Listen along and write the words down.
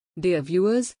Dear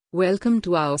viewers, welcome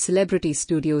to our Celebrity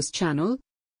Studios channel.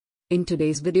 In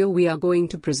today's video we are going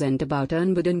to present about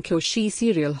Anbudan Kushi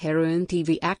serial heroine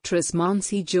TV actress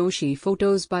Manasi Joshi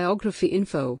photos biography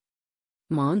info.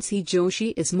 Manasi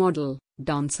Joshi is model,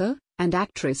 dancer, and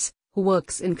actress, who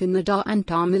works in Kannada and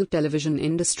Tamil television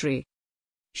industry.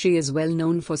 She is well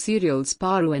known for serials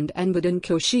Paru and Anbudan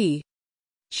Kushi.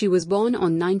 She was born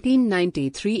on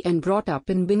 1993 and brought up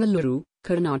in Bengaluru,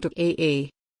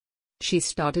 Karnataka. She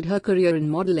started her career in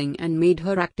modeling and made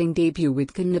her acting debut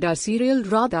with Kannada serial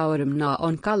Radhavaramna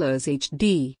on Colors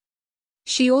HD.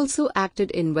 She also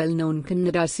acted in well-known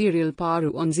Kannada serial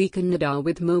Paru on Zee Kannada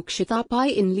with Mokshita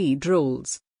Pai in lead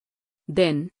roles.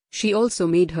 Then, she also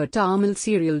made her Tamil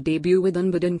serial debut with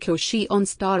Anbudan Kushi on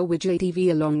Star Vijay TV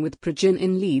along with Prajan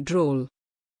in lead role.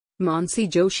 Manasi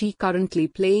Joshi currently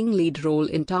playing lead role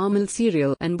in Tamil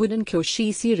serial Anbudan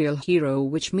Kushi serial Hero,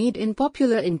 which made in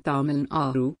popular in Tamil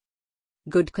Nadu.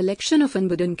 Good collection of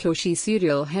Anbudan Kushi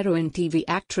serial heroine TV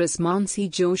actress Manasi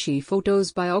Joshi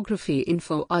photos biography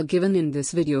info are given in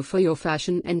this video for your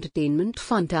fashion entertainment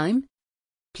fun time.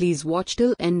 Please watch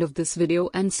till end of this video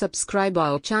and subscribe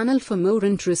our channel for more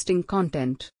interesting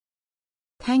content.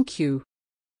 Thank you.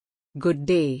 Good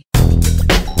day.